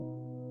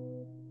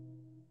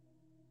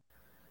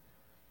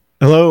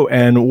Hello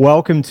and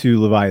welcome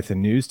to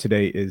Leviathan News.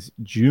 Today is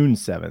June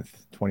 7th,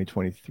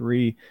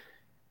 2023.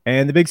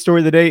 And the big story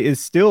of the day is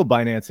still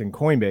Binance and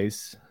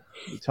Coinbase.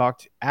 We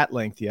talked at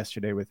length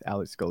yesterday with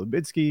Alex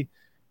Golubitsky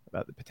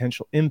about the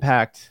potential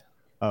impact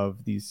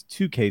of these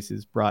two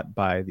cases brought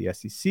by the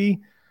SEC.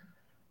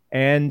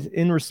 And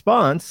in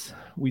response,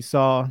 we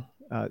saw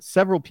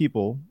several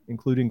people,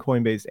 including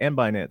Coinbase and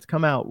Binance,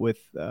 come out with,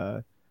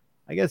 a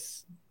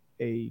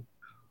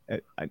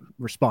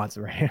response,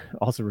 right?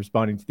 Also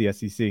responding to the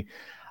SEC.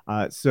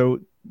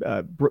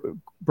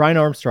 Brian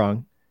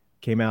Armstrong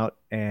came out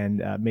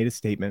and made a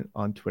statement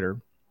on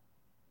Twitter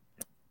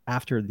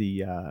after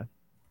the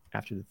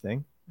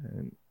thing.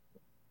 And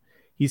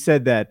he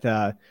said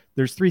that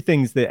there's three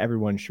things that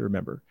everyone should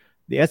remember.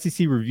 The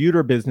SEC reviewed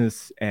our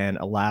business and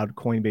allowed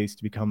Coinbase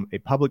to become a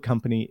public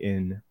company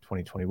in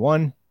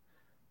 2021.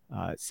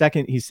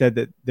 Second, he said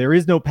that there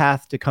is no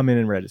path to come in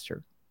and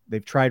register.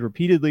 They've tried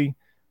repeatedly.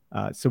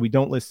 So we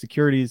don't list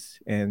securities,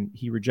 and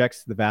he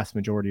rejects the vast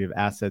majority of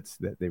assets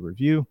that they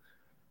review.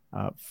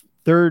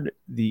 Third,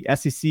 the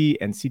SEC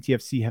and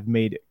CTFC have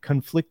made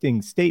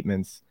conflicting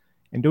statements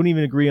and don't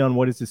even agree on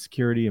what is a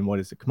security and what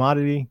is a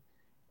commodity.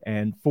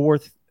 And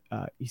fourth,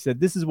 he said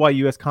this is why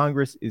U.S.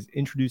 Congress is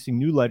introducing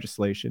new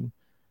legislation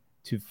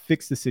to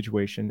fix the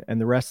situation, and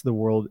the rest of the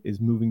world is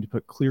moving to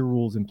put clear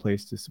rules in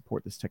place to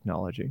support this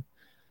technology.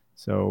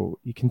 So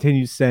he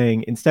continues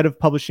saying, instead of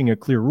publishing a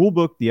clear rule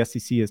book, the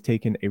SEC has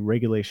taken a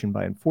regulation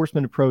by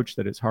enforcement approach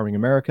that is harming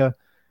America,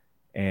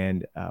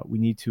 and we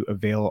need to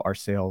avail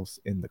ourselves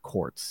in the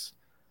courts.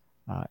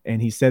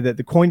 And he said that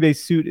the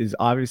Coinbase suit is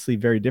obviously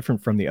very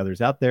different from the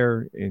others out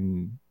there,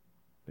 in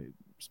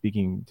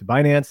speaking to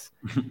Binance.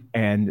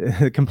 And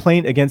the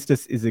complaint against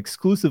us is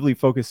exclusively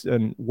focused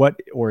on what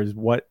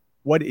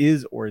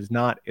is or is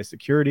not a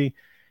security,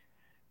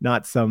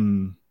 not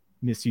some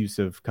misuse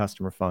of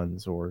customer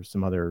funds or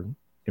some other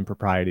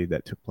impropriety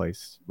that took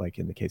place, like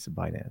in the case of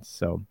Binance.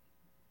 So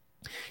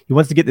he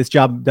wants to get this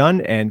job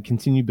done and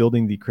continue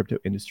building the crypto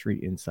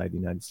industry inside the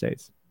United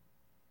States.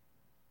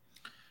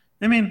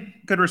 I mean,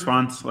 good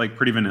response, like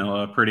pretty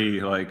vanilla,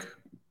 pretty like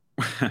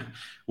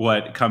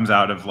what comes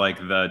out of like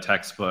the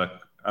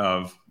textbook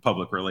of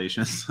public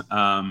relations.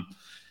 I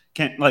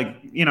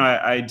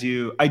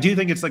do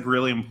think it's like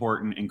really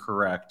important and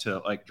correct to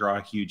like draw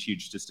a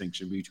huge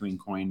distinction between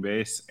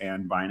Coinbase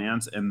and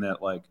Binance, and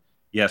that like,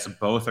 yes,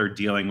 both are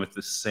dealing with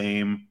the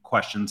same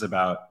questions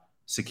about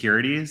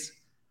securities,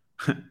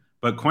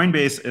 but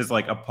Coinbase is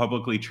like a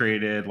publicly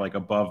traded, like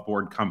above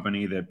board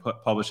company that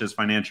publishes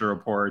financial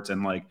reports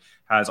and like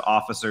has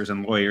officers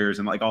and lawyers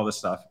and like all this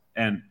stuff.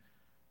 And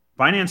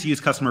Binance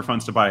used customer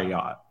funds to buy a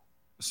yacht.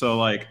 So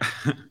like,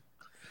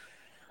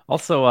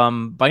 Also,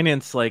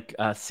 Binance, like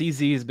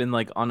CZ has been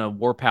like on a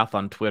warpath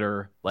on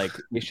Twitter, like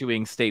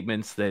issuing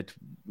statements that,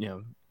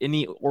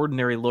 any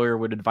ordinary lawyer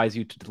would advise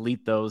you to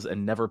delete those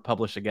and never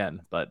publish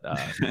again. But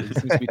it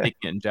seems to be taking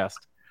it in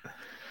jest.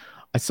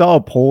 I saw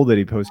a poll that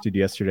he posted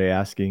yesterday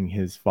asking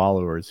his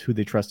followers who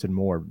they trusted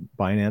more,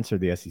 Binance or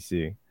the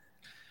SEC.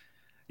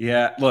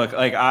 Yeah, look,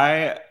 like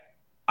I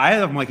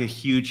am like a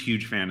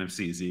huge fan of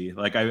CZ.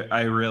 Like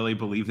I really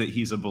believe that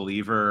he's a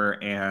believer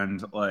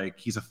and like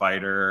he's a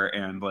fighter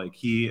and like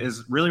he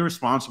is really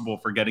responsible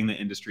for getting the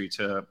industry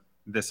to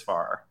this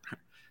far.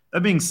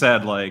 That being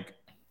said, like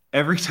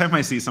every time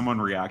I see someone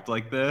react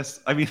like this,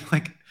 I mean,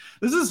 like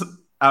this is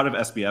out of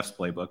SBF's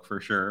playbook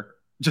for sure.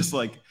 Just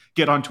like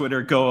get on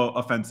Twitter, go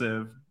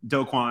offensive,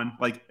 Do Kwon,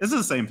 like this is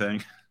the same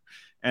thing.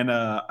 And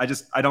I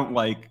don't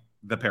like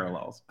the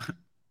parallels.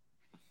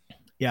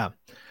 Yeah.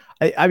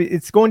 I mean,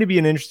 it's going to be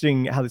an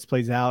interesting how this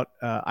plays out.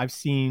 I've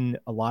seen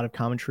a lot of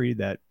commentary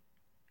that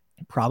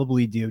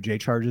probably DOJ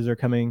charges are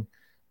coming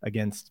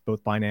against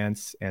both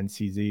Binance and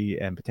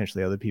CZ and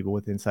potentially other people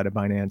with inside of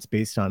Binance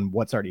based on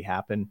what's already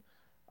happened.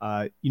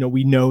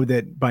 We know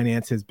that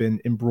Binance has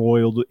been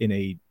embroiled in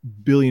a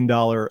 $1 billion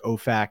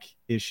OFAC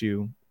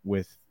issue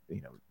with,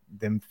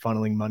 them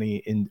funneling money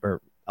in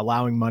or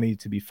allowing money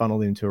to be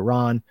funneled into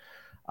Iran.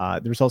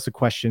 There's also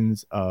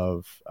questions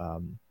of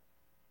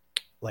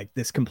like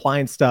this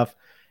compliance stuff.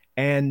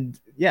 And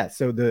yeah,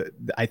 so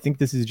I think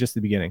this is just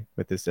the beginning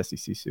with this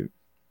SEC suit.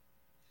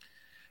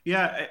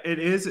 Yeah, it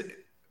is.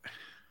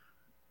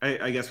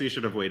 I guess we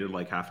should have waited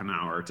like half an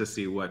hour to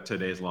see what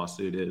today's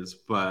lawsuit is.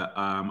 But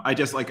I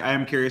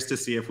am curious to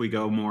see if we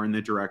go more in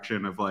the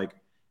direction of like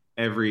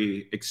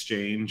every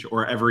exchange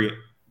or every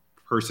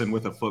person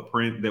with a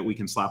footprint that we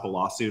can slap a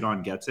lawsuit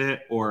on gets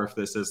it, or if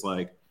this is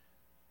like,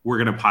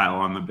 we're going to pile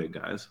on the big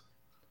guys.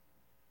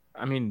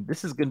 I mean,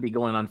 this is going to be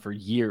going on for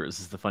years,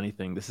 is the funny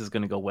thing. This is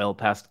going to go well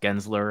past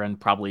Gensler and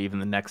probably even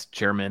the next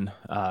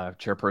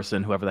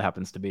chairperson, whoever that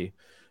happens to be.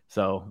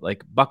 So,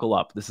 like, buckle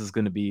up. This is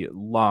going to be a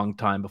long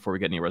time before we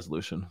get any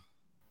resolution.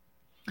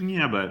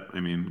 Yeah, but, I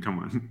mean, come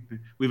on.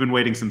 We've been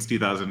waiting since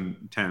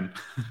 2010.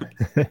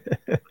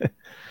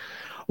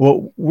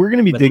 Well, we're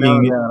going to be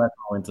digging. They're not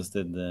more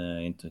interested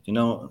into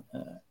it.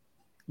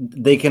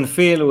 They can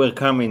feel we're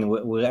coming.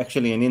 We're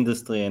actually an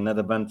industry and not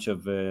a bunch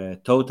of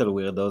total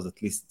weirdos,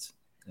 at least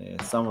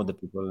some of the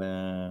people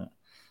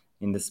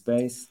in the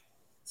space.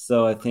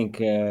 So I think,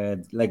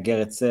 like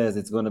Garrett says,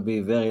 it's going to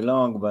be very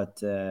long, but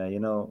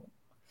the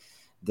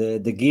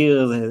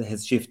gear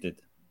has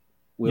shifted.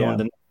 We're on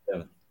the next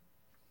level.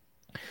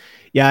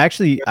 Yeah,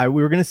 actually,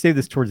 we were going to save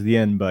this towards the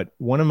end, but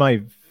one of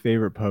my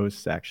favorite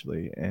posts,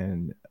 actually,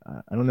 and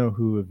I don't know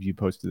who of you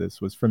posted this,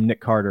 was from Nick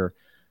Carter,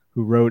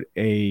 who wrote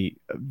a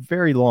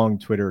very long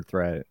Twitter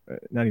thread,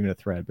 not even a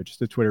thread, but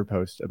just a Twitter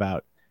post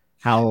about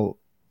how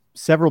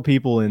several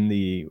people in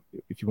the,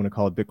 if you want to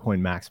call it Bitcoin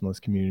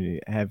maximalist community,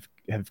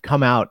 have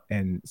come out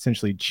and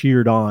essentially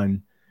cheered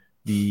on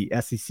the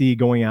SEC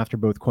going after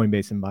both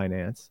Coinbase and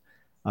Binance.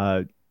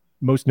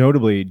 Most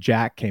notably,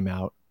 Jack came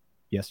out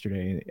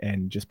yesterday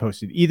and just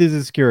posted ETH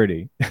a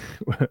security.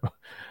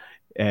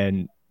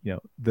 And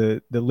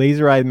the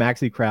laser eyed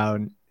maxi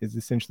crowd is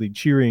essentially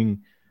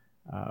cheering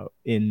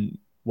in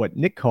what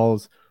Nick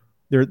calls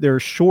they're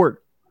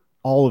short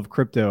all of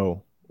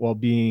crypto while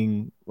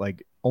being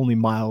like only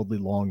mildly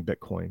long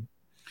Bitcoin.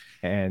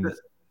 And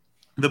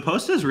the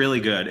post is really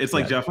good. It's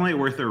like definitely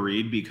worth a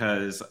read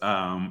because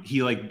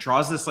he like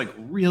draws this like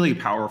really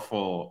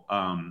powerful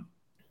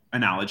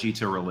analogy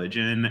to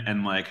religion,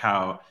 and like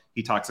how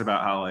he talks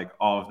about how like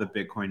all of the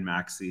Bitcoin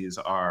maxis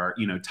are,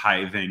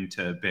 tithing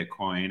to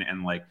Bitcoin,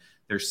 and like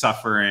they're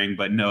suffering,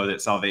 but know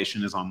that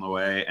salvation is on the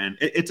way. And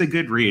it's a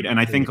good read. And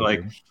I think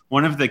like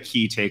one of the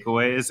key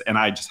takeaways, and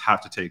I just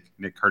have to take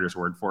Nick Carter's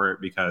word for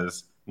it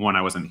because one,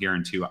 I wasn't here,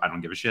 and two, I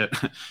don't give a shit.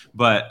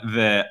 But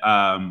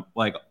the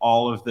like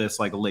all of this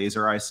like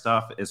laser eye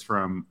stuff is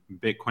from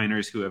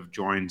Bitcoiners who have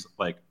joined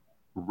like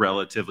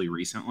relatively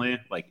recently,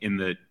 like in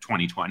the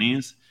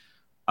 2020s.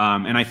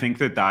 And I think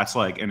that that's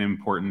like an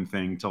important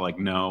thing to like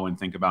know and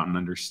think about and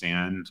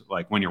understand,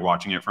 like when you're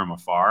watching it from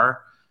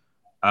afar.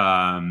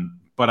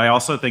 But I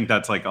also think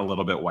that's like a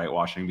little bit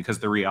whitewashing, because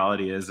the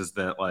reality is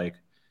that like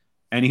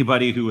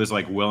anybody who is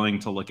like willing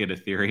to look at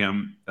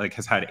Ethereum like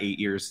has had 8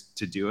 years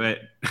to do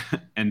it.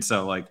 And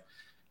so like,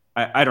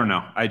 I don't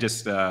know. I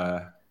just,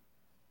 well,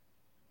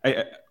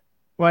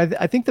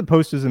 I think the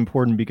post is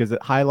important because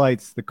it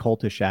highlights the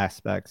cultish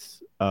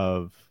aspects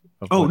of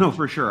oh no,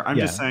 for sure. I'm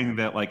just saying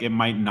that like it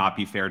might not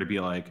be fair to be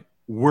like,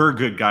 we're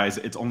good guys,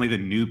 it's only the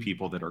new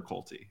people that are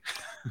culty.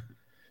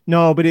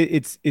 No, but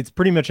it's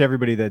pretty much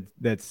everybody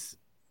that's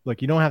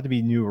like, you don't have to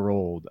be new or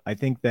old. I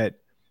think that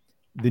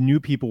the new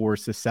people were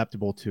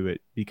susceptible to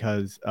it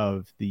because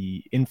of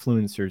the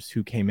influencers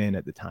who came in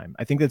at the time.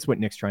 I think that's what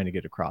Nick's trying to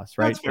get across,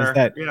 right? That's fair. Is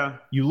that yeah.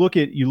 You look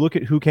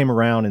at who came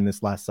around in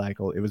this last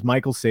cycle. It was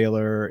Michael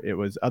Saylor. It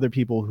was other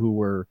people who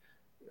were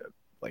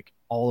like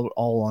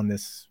all on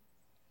this,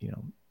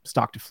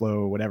 stock to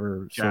flow,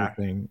 whatever sort of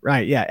thing.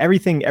 Right. Yeah.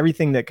 Everything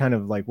that kind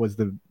of like was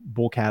the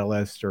bull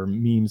catalyst or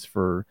memes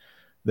for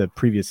the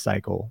previous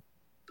cycle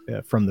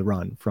from the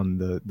run, from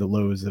the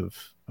lows of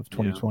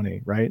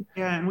 2020. Right.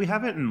 Yeah. And we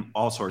have it in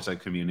all sorts of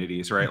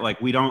communities, right?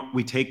 Like we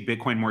take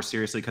Bitcoin more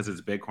seriously because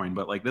it's Bitcoin,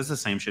 but like this is the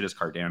same shit as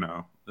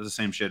Cardano. This is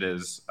the same shit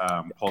as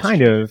Pulse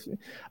kind of.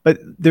 But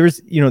there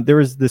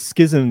was the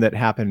schism that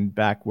happened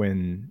back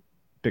when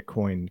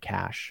Bitcoin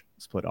Cash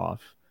split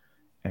off.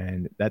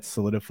 And that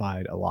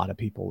solidified a lot of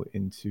people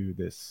into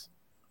this,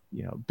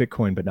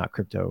 Bitcoin but not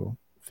crypto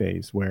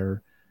phase,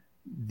 where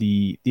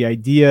the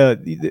idea,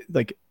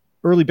 like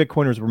early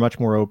Bitcoiners were much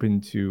more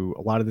open to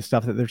a lot of the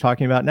stuff that they're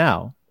talking about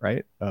now,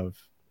 right? Of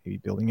maybe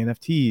building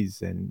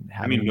NFTs and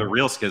having. I mean, the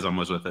real schism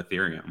was with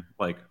Ethereum.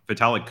 Like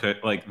Vitalik could,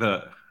 like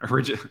the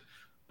original.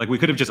 Like we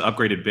could have just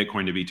upgraded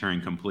Bitcoin to be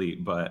Turing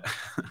complete, but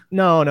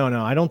no.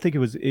 I don't think it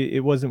was.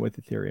 It wasn't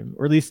with Ethereum,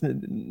 or at least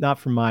not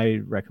from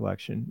my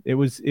recollection. It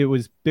was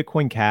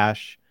Bitcoin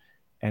Cash,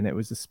 and it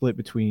was a split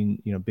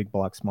between big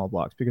blocks, small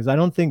blocks. Because I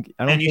don't think.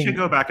 And you should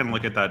go back and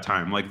look at that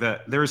time. Like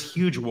there's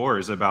huge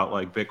wars about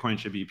like Bitcoin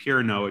should be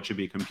pure, no, it should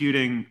be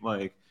computing.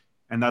 Like,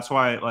 and that's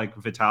why like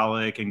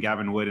Vitalik and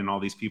Gavin Wood and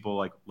all these people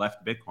like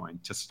left Bitcoin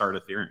to start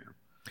Ethereum.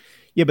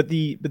 Yeah, but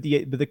the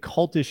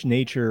cultish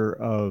nature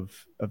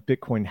of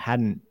Bitcoin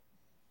hadn't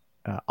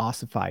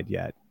ossified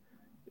yet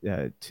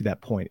to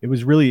that point. It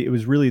was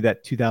really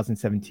that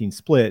 2017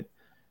 split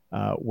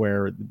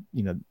where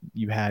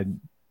you had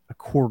a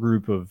core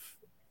group of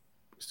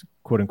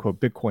quote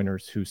unquote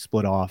Bitcoiners who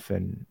split off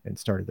and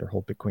started their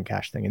whole Bitcoin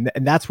Cash thing,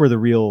 and that's where the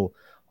real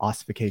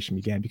ossification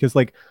began. Because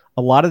like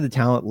a lot of the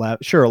talent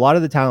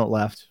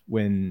left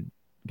when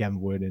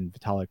Gavin Wood and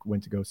Vitalik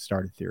went to go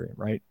start Ethereum,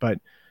 right? But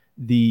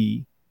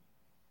the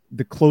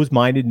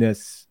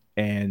closed-mindedness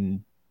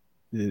and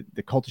the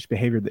cultish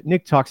behavior that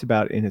Nick talks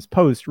about in his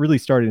post really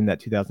started in that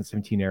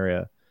 2017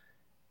 era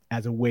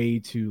as a way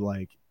to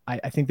like,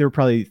 I think they were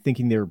probably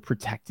thinking they were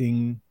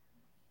protecting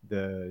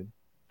the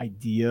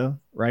idea,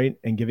 right?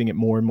 And giving it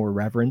more and more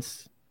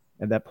reverence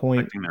at that point.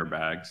 Protecting their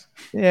bags.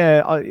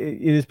 Yeah,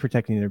 it is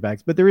protecting their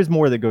bags, but there is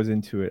more that goes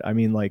into it. I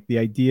mean, like the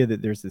idea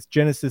that there's this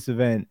Genesis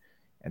event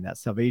and that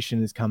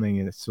salvation is coming,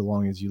 and so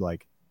long as you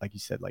like you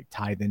said, like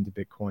tithe into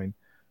Bitcoin.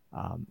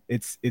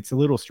 It's a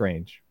little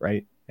strange,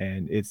 right?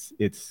 And it's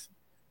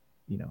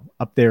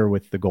up there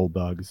with the gold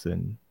bugs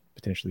and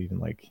potentially even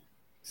like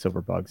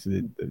silver bugs,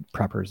 the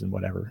preppers and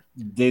whatever.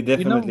 They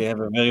definitely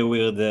have a very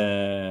weird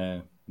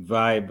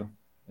vibe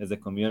as a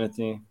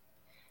community,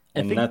 I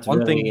and think not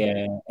one very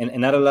thing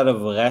and not a lot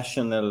of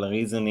rational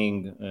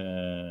reasoning,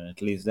 at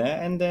least.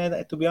 And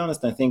to be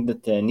honest, I think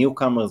that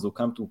newcomers who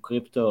come to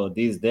crypto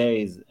these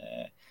days,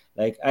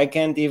 like I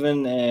can't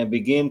even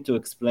begin to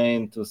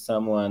explain to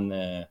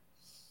someone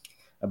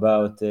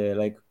about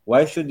like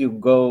why should you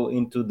go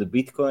into the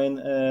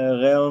Bitcoin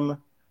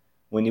realm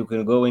when you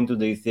can go into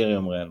the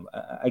Ethereum realm.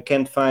 I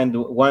can't find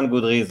one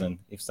good reason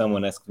if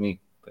someone asks me.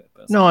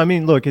 No, I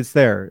mean, look, it's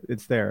there.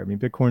 It's there. I mean,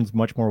 Bitcoin's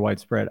much more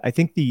widespread. I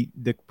think the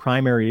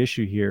primary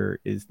issue here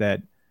is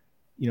that,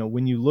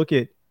 when you look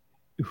at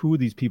who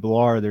these people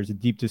are, there's a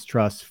deep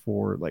distrust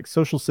for like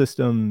social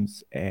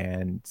systems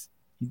and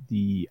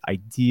the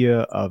idea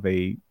of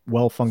a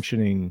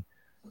well-functioning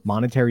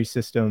monetary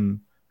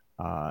system.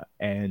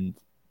 And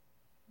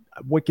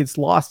what gets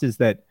lost is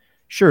that,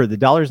 sure, the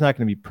dollar is not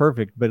going to be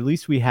perfect, but at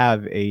least we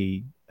have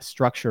a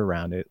structure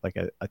around it, like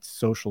a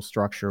social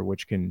structure,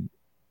 which can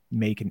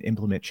make and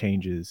implement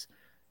changes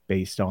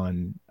based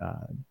on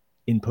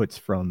inputs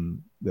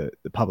from the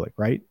public,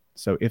 right?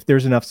 So if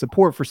there's enough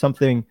support for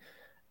something,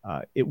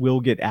 it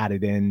will get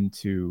added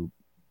into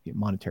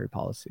monetary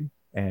policy.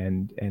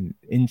 And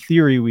in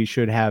theory, we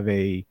should have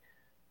a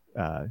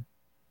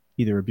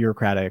either a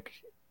bureaucratic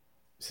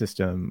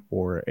system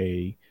or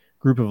a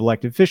group of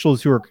elected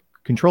officials who are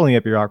controlling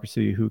that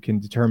bureaucracy who can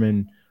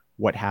determine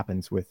what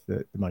happens with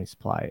the money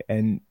supply.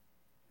 And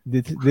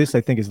this,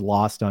 I think, is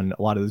lost on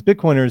a lot of those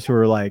Bitcoiners who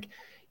are like,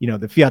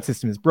 the fiat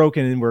system is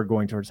broken and we're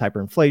going towards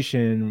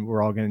hyperinflation.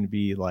 We're all going to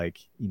be like,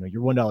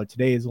 your $1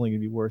 today is only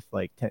going to be worth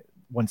like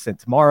 1 cent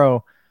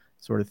tomorrow,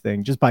 sort of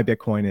thing. Just buy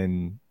Bitcoin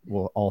and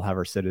we'll all have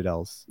our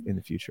citadels in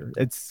the future.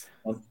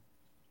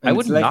 I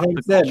wouldn't knock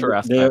the culture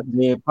aspect.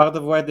 They part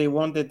of why they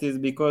want it is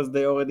because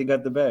they already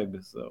got the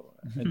bag. So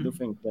I do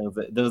think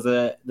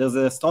there's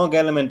a strong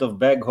element of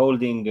bag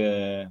holding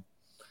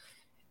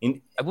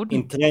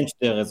entrenched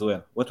there as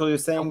well. What were you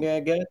saying,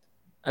 Garrett?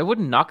 I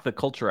wouldn't knock the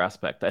culture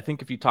aspect. I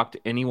think if you talk to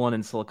anyone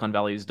in Silicon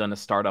Valley who's done a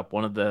startup,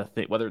 one of the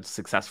whether it's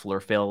successful or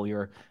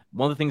failure,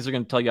 one of the things they're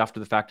going to tell you after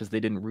the fact is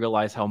they didn't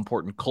realize how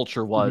important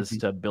culture was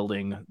to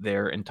building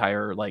their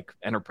entire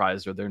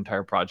enterprise or their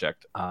entire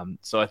project.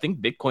 So I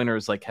think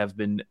Bitcoiners have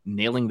been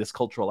nailing this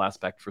cultural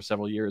aspect for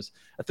several years.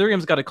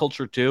 Ethereum's got a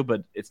culture too,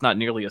 but it's not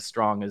nearly as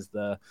strong as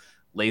the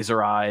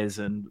laser eyes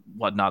and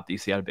whatnot that you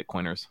see out of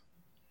Bitcoiners.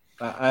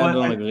 I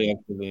don't agree,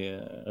 actually.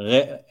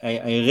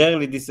 I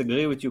rarely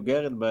disagree with you,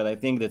 Garrett, but I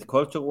think that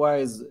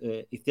culture-wise,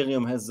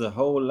 Ethereum has a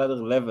whole other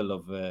level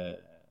of a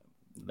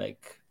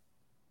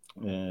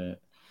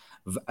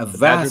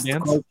vast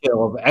culture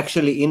of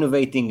actually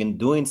innovating and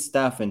doing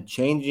stuff and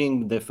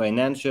changing the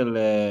financial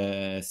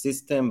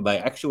system by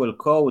actual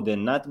code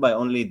and not by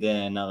only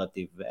the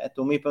narrative.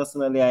 To me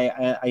personally,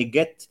 I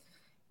get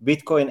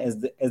Bitcoin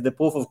as the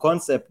proof of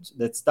concept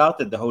that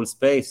started the whole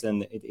space,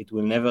 and it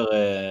will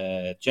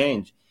never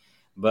change.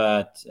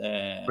 But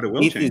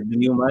it is the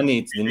new money.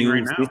 It's the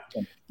new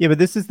system. Yeah, but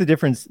this is the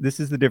difference. This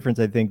is the difference,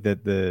 I think,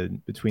 that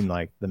between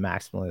the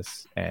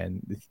maximalists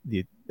and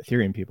the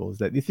Ethereum people is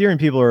that the Ethereum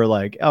people are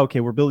like, oh, okay,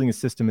 we're building a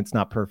system. It's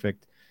not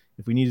perfect.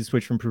 If we need to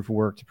switch from proof of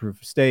work to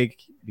proof of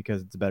stake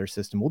because it's a better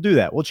system, we'll do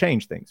that. We'll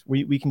change things.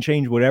 We can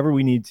change whatever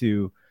we need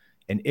to,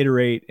 and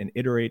iterate and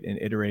iterate and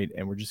iterate,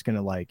 and we're just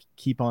gonna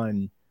keep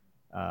on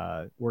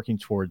working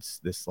towards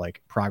this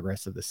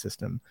progress of the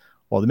system.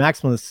 While the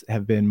maximalists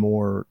have been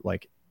more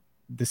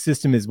the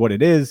system is what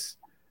it is.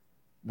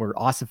 We're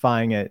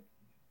ossifying it.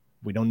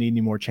 We don't need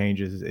any more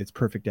changes. It's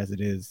perfect as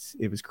it is.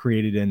 It was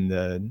created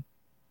in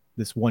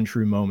this one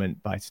true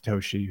moment by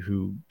Satoshi,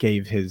 who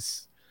gave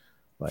his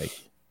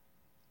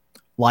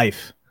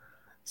life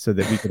so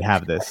that we could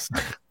have this.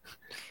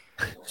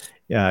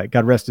 Yeah,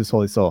 God rest his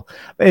holy soul.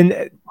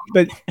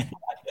 But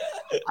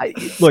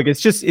look,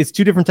 it's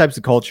two different types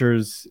of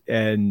cultures,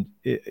 and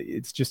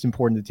it's just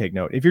important to take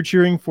note. If you're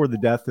cheering for the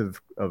death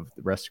of the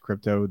rest of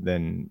crypto,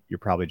 then you're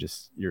probably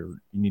you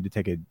need to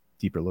take a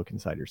deeper look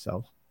inside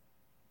yourself.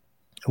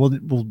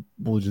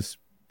 We'll just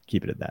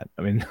keep it at that.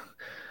 I mean,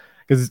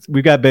 because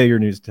we've got bigger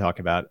news to talk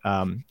about.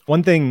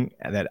 One thing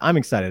that I'm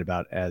excited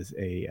about as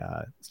a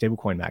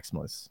stablecoin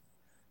maximalist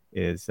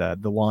is the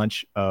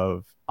launch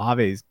of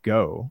Aave's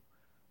Go,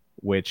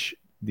 which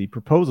the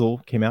proposal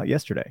came out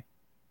yesterday.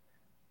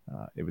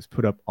 It was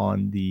put up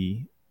on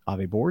the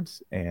Aave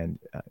boards, and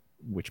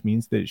which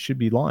means that it should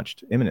be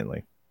launched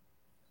imminently.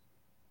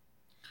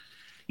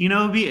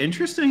 It'd be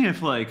interesting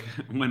if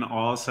when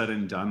all is said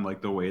and done,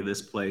 the way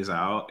this plays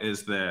out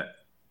is that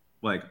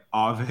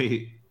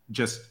Aave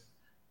just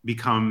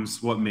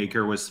becomes what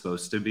Maker was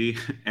supposed to be,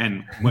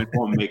 and when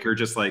Maker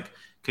just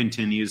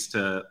continues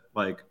to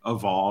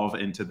evolve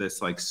into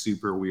this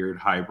super weird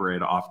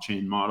hybrid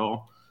off-chain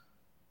model.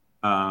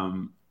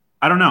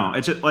 I don't know.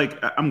 It's just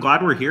I'm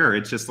glad we're here.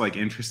 It's just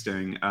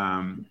interesting.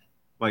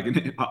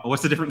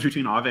 What's the difference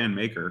between Aave and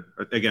Maker?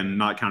 Again,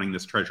 not counting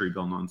this treasury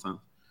bill nonsense.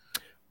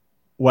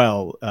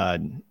 Well,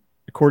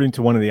 according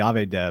to one of the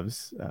Aave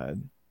devs,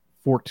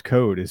 forked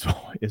code is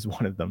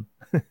one of them.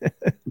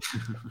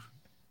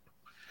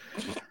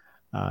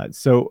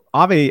 So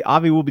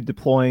Aave will be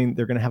deploying.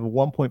 They're going to have a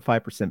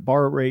 1.5%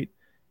 borrow rate,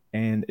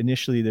 and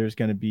initially there's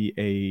going to be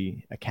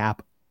a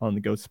cap on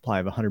the Ghost supply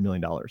of $100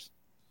 million.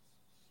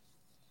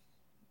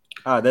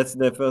 That's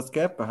the first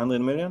cap,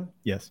 100 million?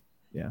 Yes.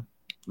 Yeah.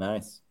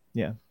 Nice.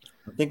 Yeah.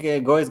 I think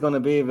Go is going to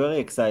be very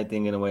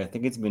exciting in a way. I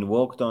think it's been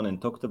worked on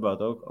and talked about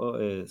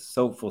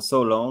for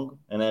so long.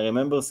 And I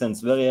remember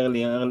since very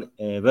early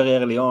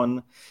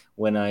on,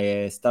 when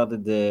I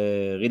started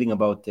reading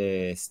about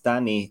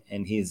Stani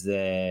and his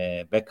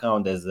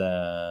background as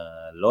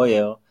a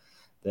lawyer,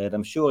 that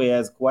I'm sure he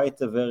has quite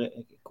a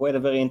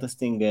very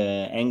interesting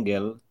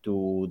angle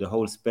to the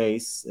whole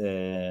space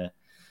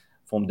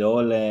from the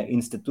whole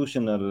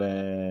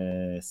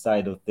institutional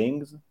side of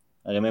things.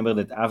 I remember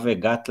that Aave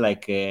got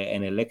like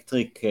an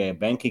electric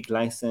banking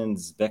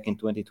license back in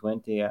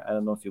 2020. I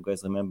don't know if you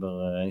guys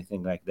remember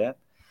anything like that.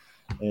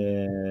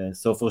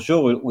 So for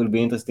sure, it will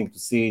be interesting to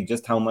see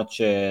just how much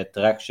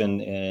traction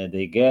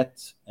they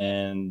get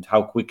and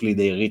how quickly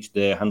they reach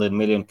the 100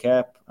 million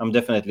cap. I'm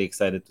definitely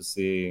excited to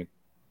see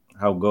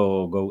how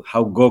Go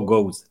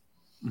goes.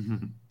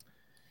 Mm-hmm.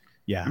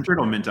 Yeah, I'm sure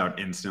it'll mint out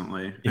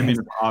instantly. Yeah. I mean,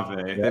 it's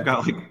Aave. Yeah. They've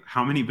got like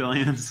how many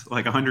billions?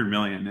 Like 100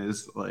 million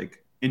is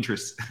like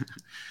interest.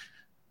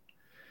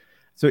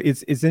 So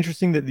it's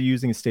interesting that they're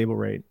using a stable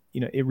rate.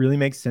 You know, it really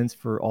makes sense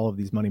for all of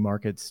these money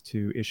markets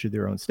to issue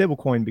their own stable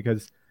coin,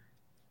 because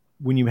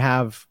when you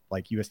have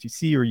like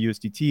USDC or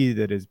USDT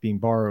that is being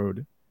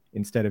borrowed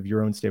instead of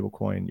your own stable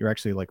coin, you're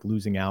actually like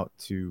losing out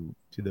to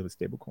those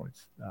stable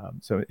coins.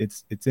 So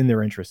it's in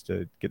their interest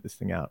to get this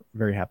thing out.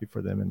 Very happy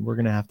for them, and we're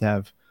gonna have to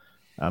have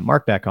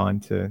Mark back on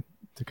to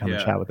come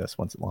and chat with us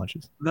once it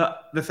launches.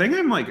 The thing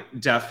I'm like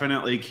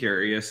definitely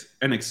curious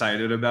and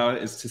excited about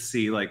is to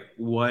see like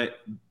what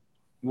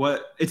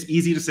it's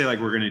easy to say like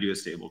we're going to do a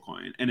stable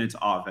coin and it's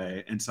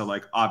Aave, and so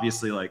like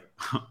obviously like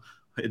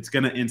it's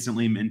going to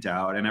instantly mint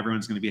out and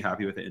everyone's going to be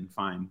happy with it and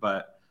fine,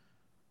 but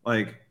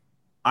like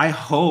I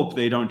hope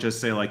they don't just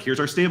say like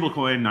here's our stable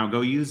coin, now go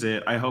use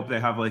it. I hope they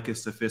have like a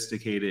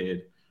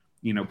sophisticated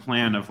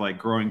plan of like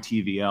growing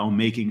TVL,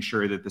 making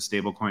sure that the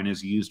stable coin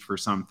is used for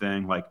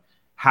something, like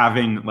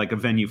having like a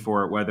venue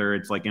for it, whether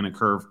it's like in a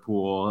curve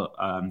pool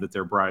that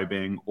they're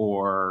bribing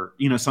or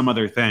some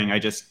other thing.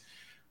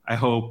 I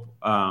hope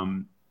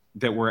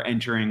that we're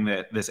entering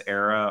this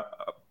era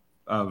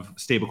of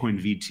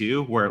stablecoin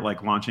V2, where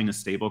like launching a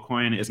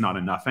stablecoin is not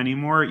enough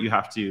anymore. You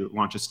have to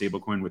launch a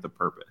stablecoin with a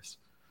purpose.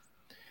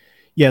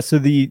 Yeah, so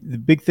the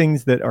big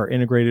things that are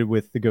integrated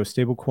with the Go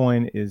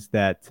stablecoin is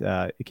that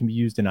it can be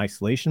used in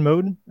isolation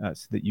mode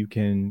so that you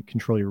can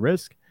control your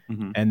risk.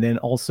 Mm-hmm. And then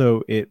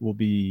also it will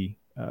be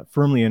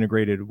firmly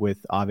integrated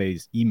with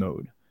Aave's E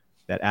mode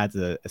that adds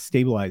a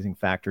stabilizing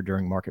factor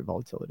during market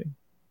volatility.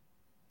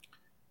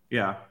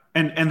 Yeah.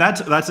 And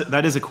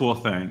that is a cool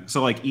thing.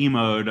 So like E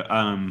mode,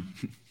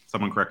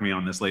 someone correct me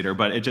on this later,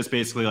 but it just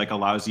basically like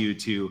allows you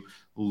to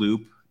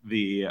loop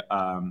the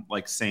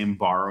like same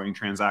borrowing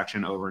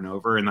transaction over and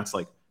over, and that's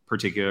like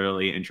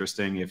particularly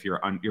interesting if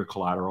your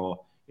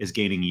collateral is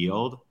gaining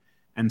yield.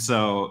 And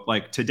so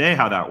like today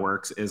how that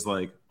works is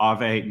like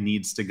Aave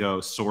needs to go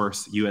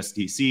source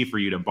USDC for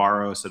you to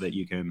borrow so that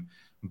you can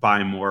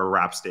buy more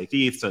wrap staked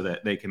ETH so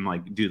that they can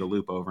like do the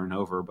loop over and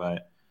over.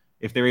 But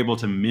if they're able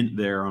to mint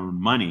their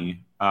own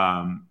money,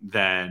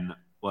 then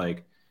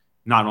like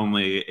not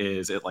only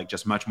is it like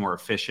just much more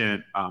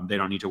efficient, they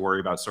don't need to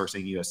worry about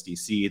sourcing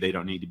USDC, they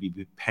don't need to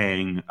be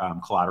paying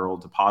collateral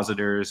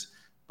depositors,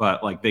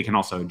 but like they can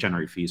also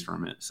generate fees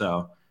from it.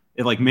 So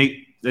it like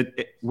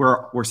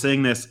we're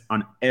seeing this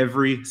on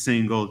every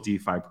single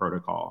DeFi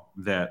protocol,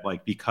 that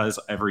like because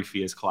every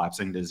fee is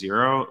collapsing to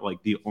zero,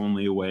 like the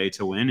only way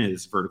to win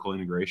is vertical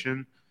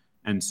integration.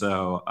 And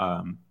so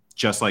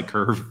just like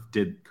Curve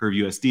did, Curve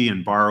USD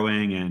and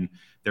borrowing and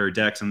their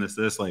DEX and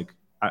this like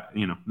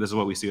this is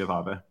what we see with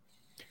Aave.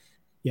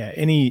 Yeah,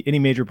 any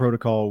major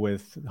protocol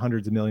with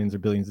hundreds of millions or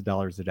billions of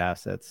dollars of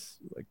assets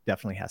like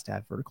definitely has to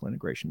have vertical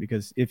integration,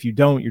 because if you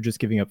don't, you're just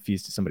giving up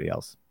fees to somebody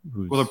else.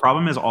 Well, the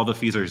problem is all the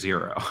fees are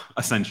zero,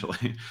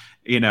 essentially,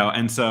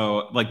 and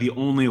so like the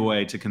only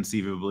way to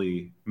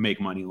conceivably make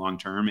money long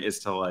term is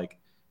to like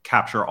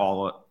capture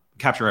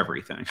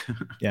everything.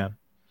 Yeah,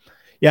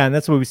 and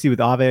that's what we see with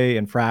Aave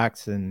and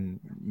Frax and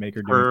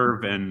Maker,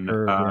 Curve and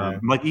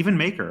like even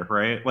Maker,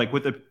 right? Like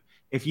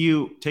if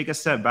you take a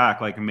step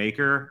back, like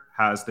Maker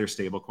has their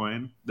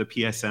stablecoin, the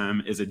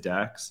PSM is a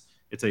DEX,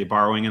 it's a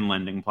borrowing and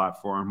lending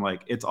platform,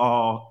 like it's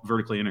all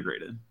vertically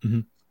integrated.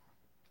 Mm-hmm.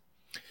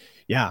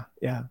 Yeah,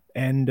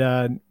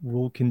 and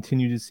we'll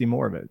continue to see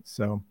more of it.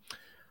 So,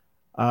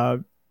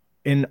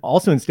 and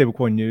also in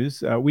stablecoin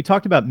news, we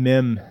talked about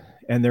MIM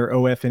and their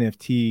OF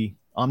NFT,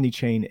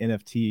 Omnichain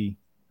NFT,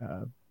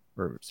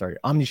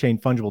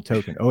 Omnichain Fungible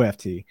Token,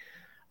 OFT.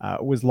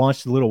 Was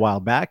launched a little while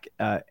back,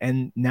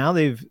 and now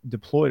they've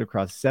deployed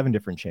across 7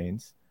 different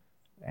chains,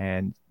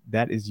 and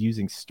that is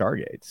using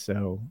Stargate.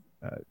 So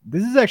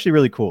this is actually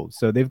really cool.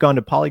 So they've gone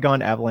to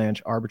Polygon,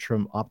 Avalanche,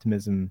 Arbitrum,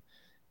 Optimism,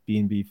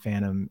 BNB,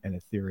 Phantom, and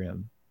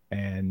Ethereum.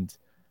 And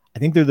I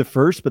think they're the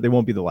first, but they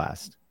won't be the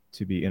last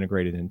to be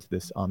integrated into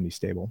this Omni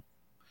stable.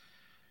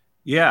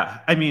 Yeah,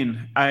 I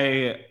mean,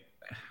 I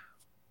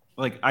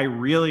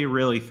really,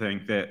 really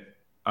think that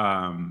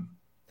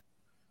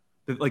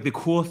like the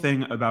cool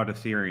thing about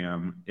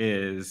Ethereum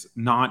is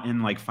not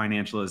in like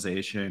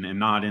financialization and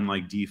not in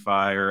like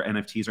DeFi or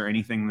NFTs or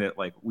anything that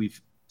like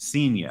we've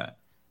seen yet.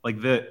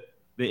 Like the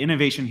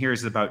innovation here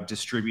is about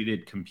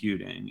distributed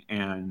computing,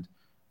 and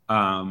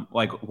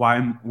like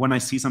when I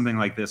see something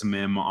like this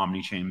MIM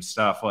omni-chain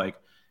stuff, like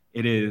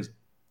it is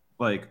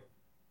like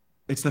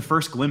it's the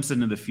first glimpse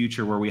into the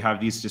future where we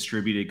have these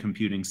distributed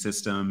computing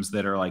systems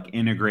that are like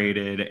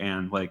integrated,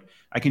 and like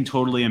I can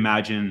totally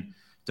imagine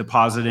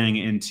depositing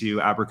into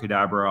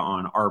Abracadabra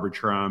on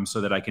Arbitrum so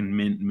that I can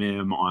mint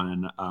MIM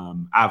on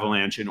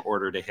Avalanche in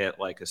order to hit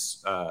like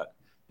the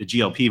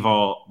GLP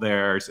vault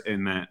there's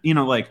in that, you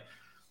know, like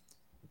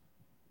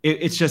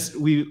it's just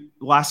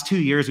last 2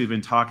 years we've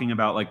been talking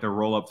about like the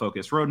roll up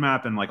focused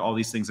roadmap and like all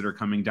these things that are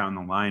coming down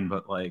the line,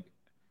 but like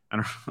I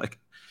don't know, like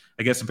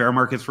I guess bear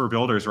markets for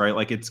builders, right?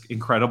 Like it's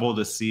incredible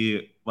to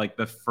see like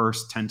the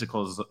first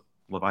tentacles,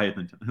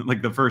 Leviathan,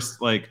 like the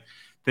first like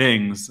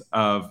things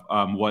of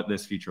what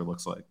this future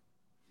looks like.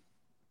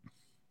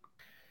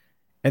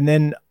 And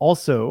then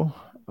also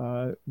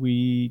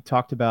we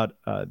talked about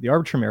the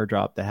Arbitrum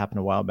airdrop that happened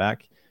a while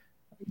back.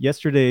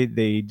 Yesterday,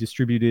 they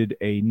distributed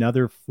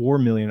another 4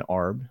 million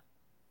ARB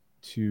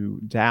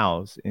to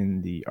DAOs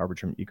in the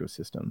Arbitrum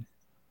ecosystem.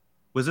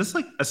 Was this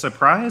like a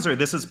surprise, or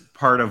this is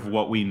part of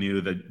what we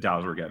knew the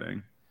DAOs were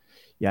getting?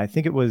 Yeah, I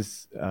think it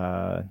was.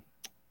 Well,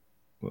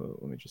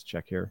 let me just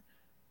check here.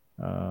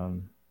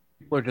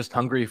 People are just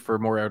hungry for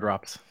more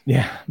airdrops.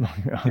 Yeah,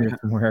 hungry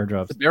for more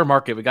airdrops. It's a bear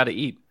market. We got to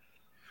eat.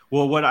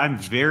 Well,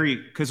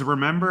 because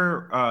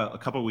remember a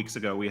couple of weeks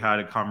ago, we had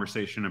a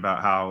conversation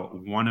about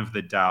how one of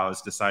the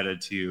DAOs decided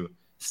to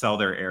sell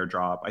their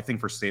airdrop, I think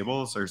for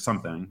stables or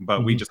something.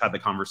 But we just had the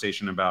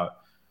conversation about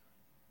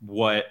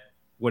what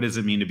does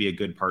it mean to be a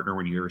good partner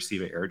when you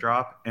receive an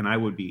airdrop? And I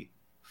would be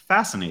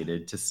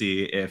fascinated to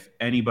see if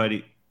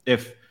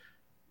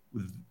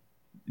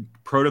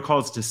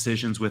protocol's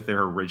decisions with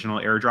their original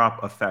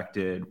airdrop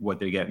affected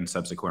what they get in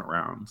subsequent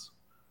rounds.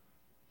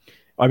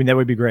 I mean, that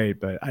would be great,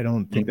 but I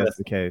don't think that's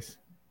the case.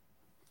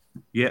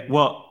 Yeah,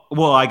 well,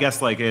 I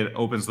guess like it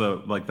opens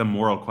the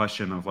moral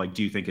question of like,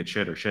 do you think it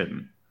should or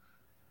shouldn't?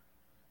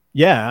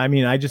 Yeah, I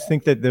mean, I just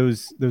think that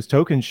those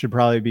tokens should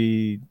probably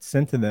be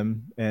sent to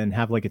them and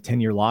have like a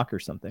 10-year lock or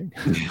something.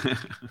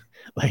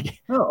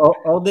 Like,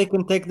 or they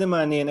can take the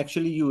money and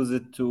actually use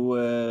it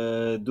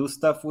to do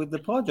stuff with the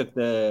project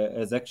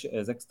as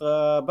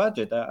extra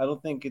budget. I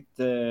don't think it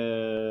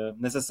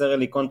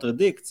necessarily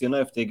contradicts. You know,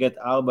 if they get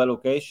ARB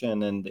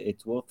allocation and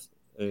it's worth.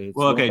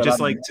 Okay, just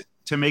like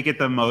to make it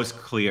the most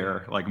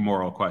clear, like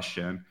moral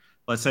question.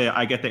 Let's say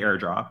I get the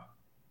airdrop.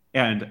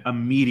 And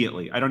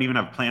immediately, I don't even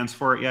have plans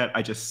for it yet.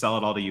 I just sell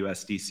it all to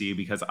USDC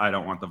because I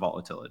don't want the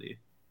volatility.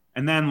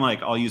 And then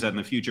like I'll use that in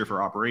the future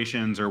for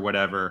operations or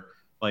whatever.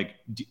 Like,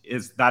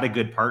 is that a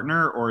good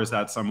partner, or is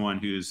that someone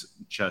who's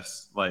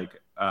just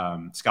like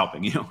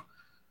scalping you?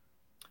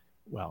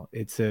 Well,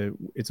 it's a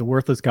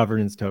worthless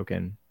governance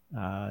token,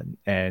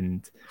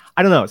 and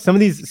I don't know. Some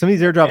of these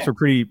airdrops are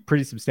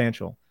pretty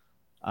substantial.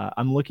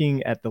 I'm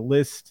looking at the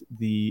list.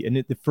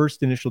 The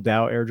first initial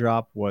DAO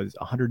airdrop was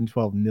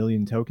 112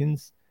 million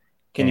tokens.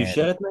 Can you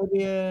share it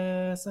maybe,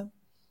 Sam?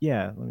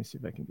 Yeah, let me see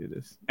if I can do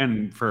this.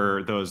 And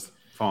for those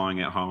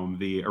following at home,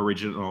 the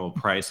original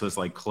price was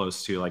like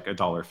close to like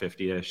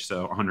 $1.50-ish.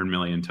 So 100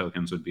 million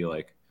tokens would be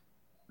like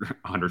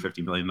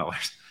 $150 million.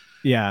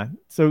 Yeah.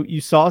 So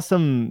you saw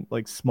some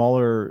like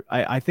smaller,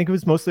 I think it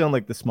was mostly on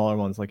like the smaller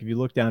ones. Like if you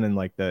look down in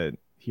like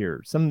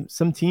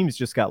some teams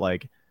just got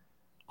like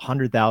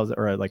 100,000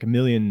 or like 1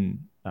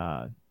 million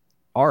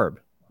ARB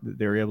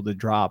they were able to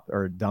drop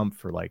or dump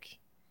for like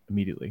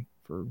immediately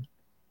for,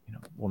 you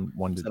know,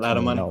 $1 to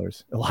 $2 million.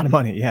 A lot of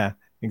money. Yeah,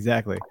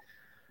 exactly.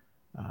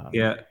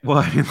 Yeah. Well,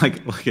 I mean,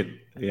 like, look at,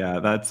 yeah,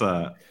 that's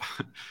so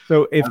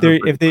if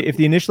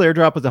the initial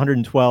airdrop was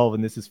 112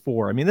 and this is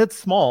 4, I mean, that's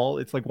small.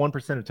 It's like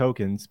 1% of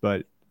tokens,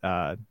 but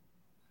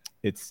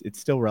it's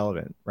still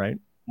relevant, right?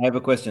 I have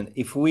a question.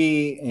 If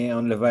we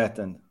on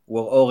Leviathan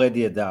were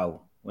already a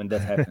DAO when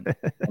that happened,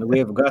 and we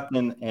have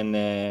gotten an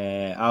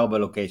ARB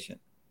allocation,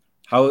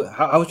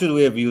 how should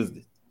we have used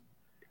it?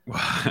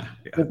 Yeah.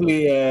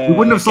 Simply, we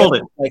wouldn't have sold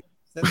it.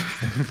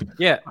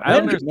 Yeah, I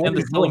don't understand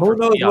the selling. Who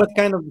knows what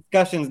kind of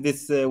discussions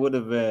this would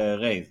have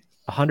raised?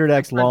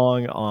 100x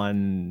long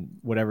on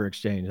whatever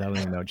exchange. I don't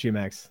even know.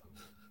 GMX.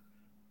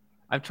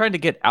 I'm trying to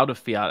get out of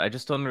fiat. I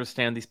just don't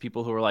understand these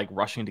people who are like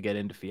rushing to get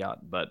into fiat.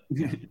 But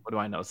what do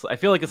I know? So I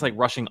feel like it's like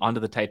rushing onto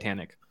the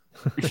Titanic.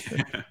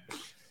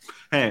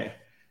 Hey,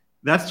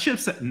 that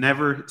ship's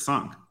never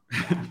sunk.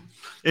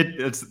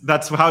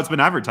 That's how it's been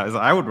advertised.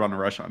 I would want to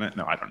rush on it.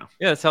 No, I don't know.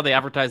 Yeah, that's how they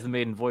advertise the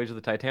maiden voyage of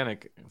the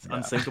Titanic. It's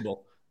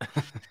unsinkable.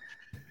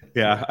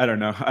 Yeah, I don't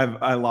know.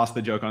 I lost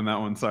the joke on that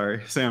one.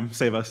 Sorry, Sam,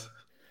 save us.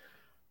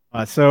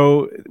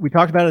 So we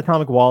talked about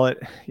Atomic Wallet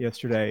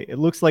yesterday. It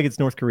looks like it's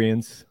North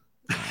Koreans,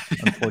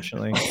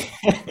 unfortunately.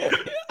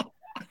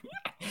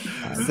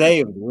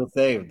 saved. We're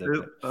saved.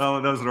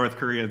 Oh, those North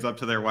Koreans up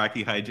to their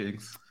wacky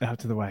hijinks. Out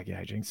to the wacky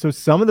hijinks. So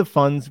some of the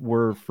funds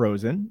were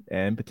frozen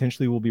and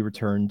potentially will be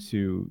returned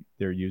to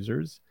their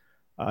users.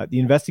 The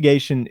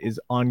investigation is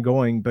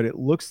ongoing, but it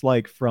looks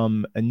like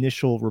from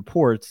initial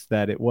reports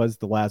that it was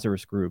the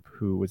Lazarus Group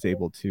who was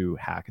able to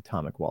hack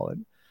Atomic Wallet.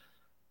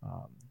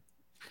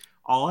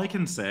 All I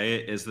can say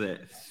is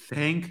that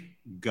thank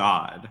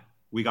God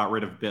we got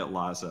rid of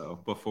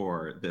BitLazo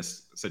before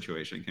this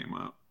situation came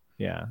up.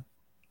 Yeah.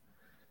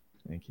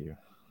 Thank you.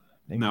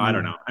 I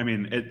don't know. I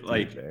mean, it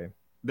like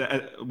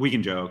we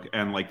can joke,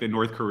 and like the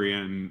North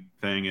Korean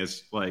thing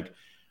is like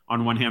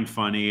on one hand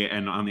funny,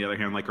 and on the other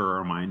hand like a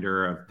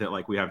reminder of that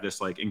like we have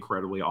this like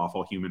incredibly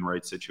awful human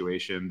rights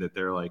situation that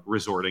they're like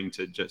resorting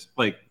to just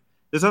like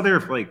this other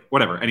like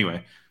whatever.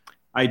 Anyway,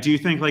 I do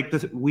think like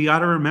this, we got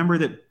to remember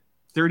that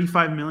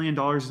 $35 million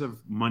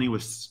of money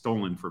was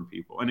stolen from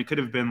people, and it could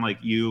have been like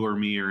you or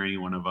me or any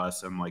one of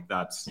us, and like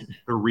that's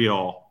the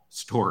real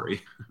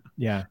story.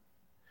 Yeah.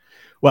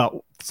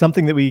 Well,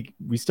 something that we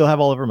still have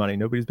all of our money.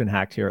 Nobody's been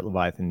hacked here at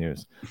Leviathan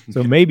News.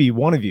 So maybe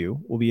one of you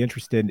will be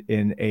interested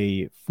in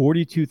a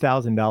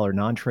 $42,000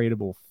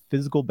 non-tradable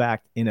physical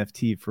backed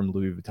NFT from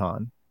Louis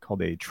Vuitton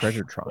called a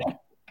treasure trunk.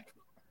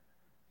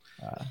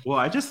 Well,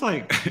 I just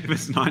like if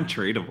it's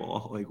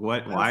non-tradable, like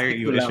what? Why are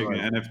you issuing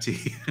an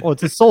NFT? Well,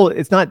 it's a soul.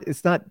 It's not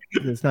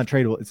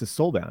tradable. It's a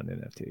soul-bound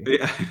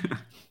NFT.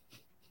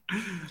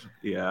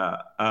 Yeah.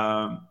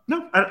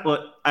 No,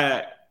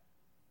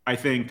 I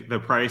think the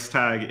price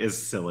tag is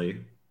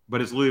silly,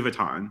 but it's Louis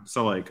Vuitton.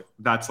 So like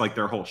that's like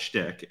their whole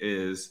shtick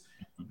is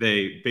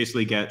they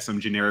basically get some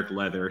generic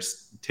leather,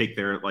 take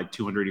their like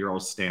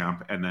 200-year-old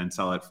stamp, and then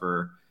sell it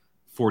for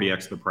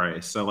 40x the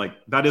price. So like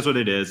that is what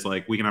it is.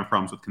 Like we can have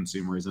problems with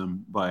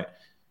consumerism, but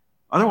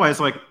otherwise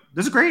like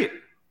this is great.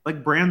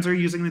 Like brands are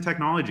using the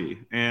technology,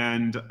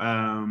 and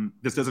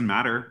this doesn't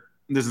matter.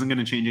 This isn't going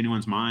to change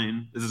anyone's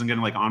mind. This isn't going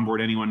to like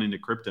onboard anyone into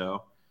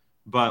crypto,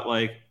 but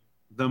like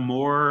the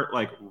more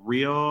like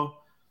real,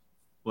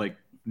 like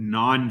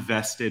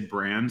non-vested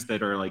brands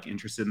that are like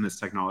interested in this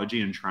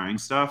technology and trying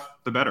stuff,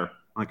 the better.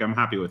 Like I'm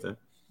happy with it.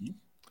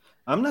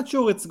 I'm not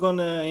sure it's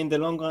gonna, in the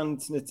long run,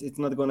 it's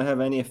not gonna have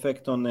any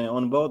effect on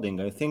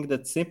onboarding. I think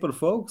that simple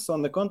folks,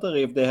 on the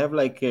contrary, if they have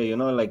like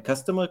like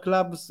customer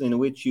clubs in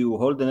which you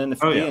hold an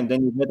NFT and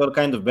then you get all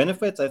kinds of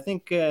benefits, I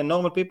think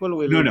normal people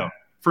will. No,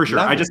 for sure.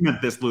 I just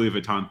meant this Louis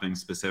Vuitton thing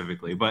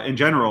specifically, but in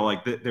general,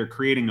 like they're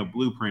creating a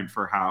blueprint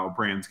for how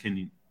brands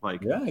can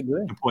like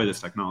employ this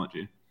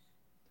technology.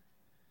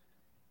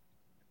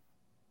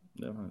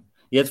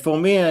 Yet for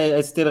me,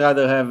 I still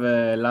rather have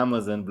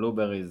llamas and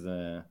blueberries.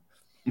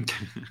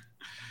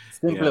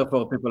 Simpler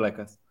for people like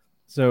us.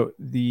 So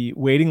the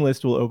waiting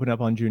list will open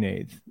up on June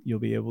 8th. You'll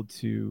be able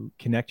to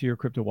connect to your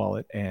crypto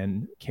wallet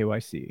and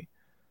KYC.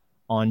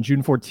 On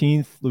June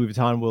 14th, Louis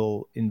Vuitton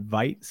will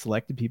invite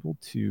selected people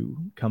to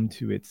come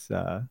to its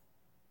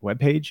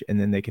webpage, and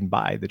then they can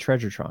buy the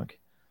treasure trunk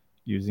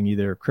using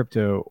either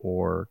crypto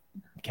or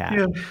cash,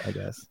 I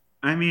guess.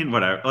 I mean,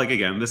 whatever. Like,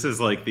 again, this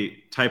is like the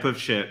type of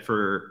shit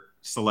for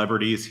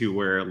celebrities who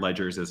wear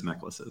ledgers as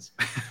necklaces.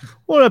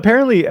 Well,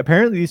 apparently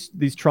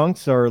these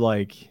trunks are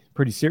like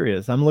pretty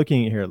serious. I'm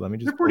looking at here. Let me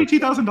just. They're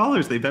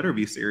 $42,000. They better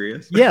be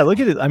serious. Yeah, look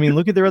at it. I mean,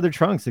 look at their other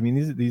trunks. I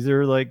mean, these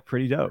are like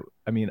pretty dope.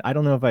 I mean, I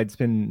don't know if I'd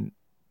spend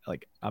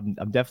like I'm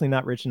definitely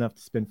not rich enough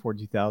to spend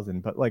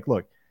 $42,000, but like,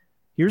 look,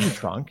 here's a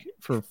trunk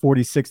for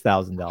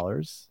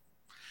 $46,000.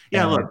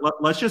 Yeah, look,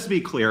 let's just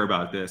be clear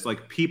about this.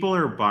 Like, people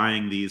are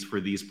buying these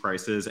for these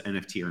prices,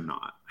 NFT or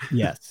not.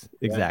 Yes,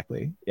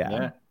 exactly.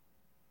 Yeah.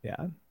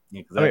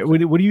 Exactly. I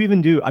mean, what do you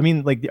even do? I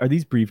mean, like, are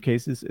these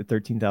briefcases a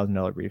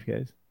 $13,000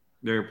 briefcase?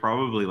 They're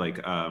probably like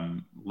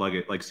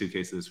luggage, like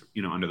suitcases,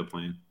 under the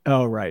plane.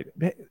 Oh, right.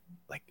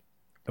 Like,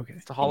 okay.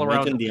 It's to haul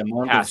around the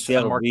amount cash,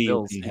 of unmarked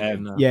bills.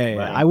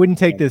 Yeah. I wouldn't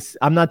take this.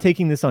 I'm not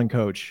taking this on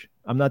Coach.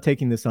 I'm not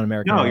taking this on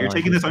American. No, you're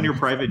taking this on your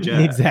private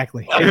jet.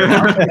 Exactly.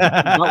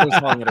 Butler's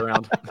hauling it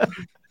around.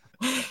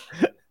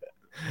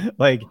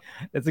 Like,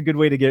 that's a good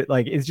way to get.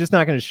 Like, it's just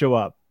not going to show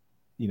up.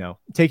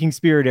 Taking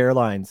Spirit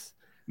Airlines.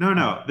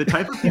 No. The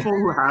type of people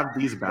who have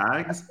these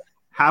bags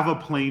have a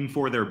plane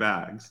for their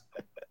bags.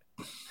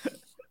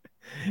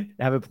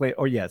 Have a plane.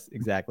 Oh, yes,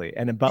 exactly.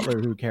 And a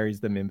butler who carries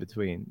them in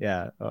between.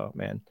 Yeah. Oh,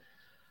 man.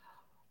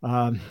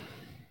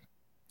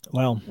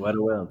 Well. What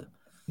a world.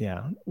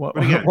 Yeah. But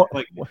again,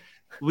 like,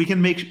 we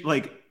can make,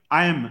 like,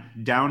 I am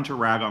down to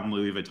rag on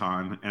Louis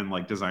Vuitton and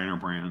like designer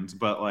brands,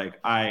 but like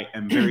I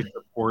am very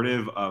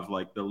supportive of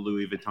like the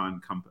Louis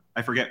Vuitton company.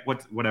 I forget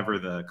whatever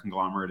the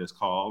conglomerate is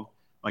called.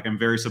 Like, I'm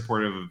very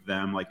supportive of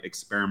them like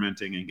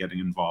experimenting and getting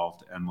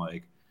involved, and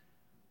like,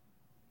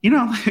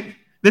 like,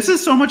 this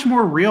is so much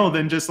more real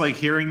than just like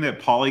hearing that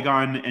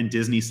Polygon and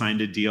Disney signed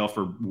a deal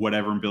for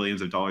whatever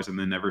billions of dollars and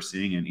then never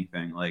seeing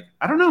anything. Like,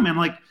 I don't know, man.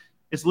 Like,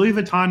 it's Louis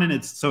Vuitton and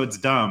it's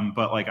dumb,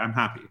 but like I'm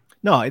happy.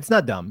 No, it's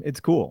not dumm. It's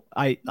cool.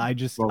 Louis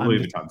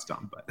Vuitton's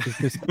dumb, but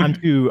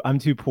I'm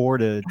too poor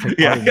to take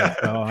part in that.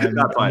 So I'm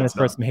gonna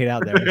throw some hate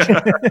out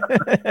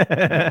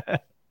there.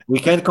 We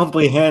can't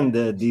comprehend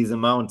these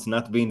amounts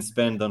not being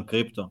spent on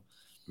crypto.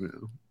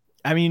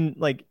 I mean,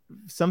 like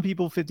some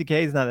people,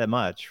 50K is not that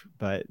much,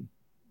 but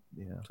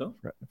you know, So?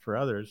 for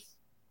others,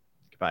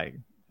 by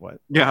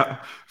what?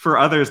 Yeah, for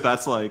others,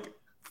 that's like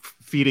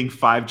feeding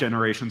 5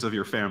 generations of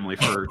your family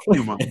for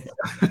 2 months.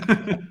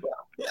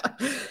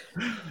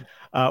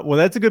 Well,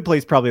 that's a good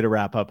place probably to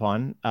wrap up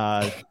on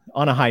a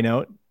high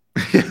note.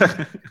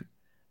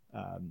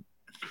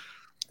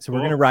 So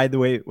we're gonna ride the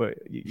wave.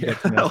 You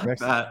got something else,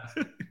 Rex?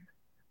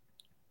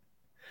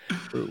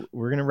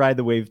 We're gonna ride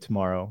the wave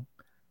tomorrow,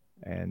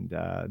 and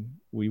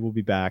we will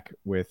be back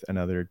with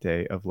another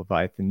day of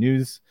Leviathan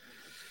news.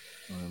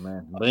 Oh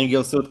man, bring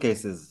your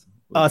suitcases.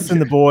 Us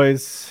and the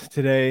boys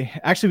today.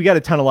 Actually, we got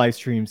a ton of live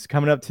streams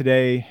coming up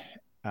today.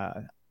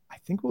 I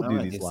think we'll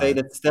do these you live. say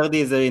that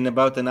Sturdy is in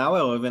about an hour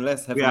or even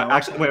less. Yeah,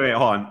 actually, wait,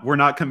 hold on. We're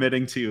not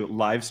committing to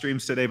live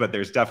streams today, but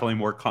there's definitely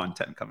more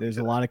content coming. There's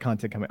a lot of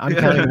content coming. I'm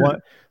counting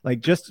one. Like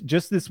just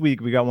this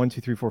week, we got 1,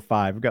 2, 3, 4,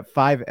 5. We've got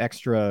 5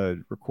 extra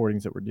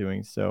recordings that we're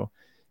doing. So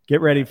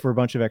get ready for a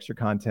bunch of extra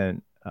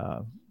content.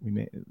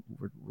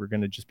 We're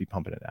gonna just be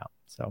pumping it out.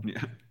 So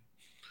yeah.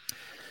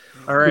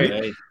 All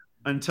right.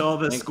 Until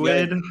the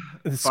squid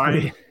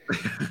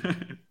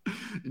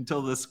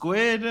until the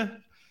squid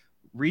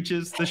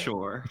reaches the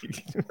shore.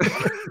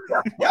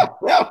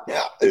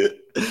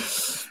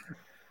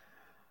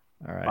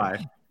 All right.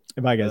 Bye.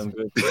 Bye, guys.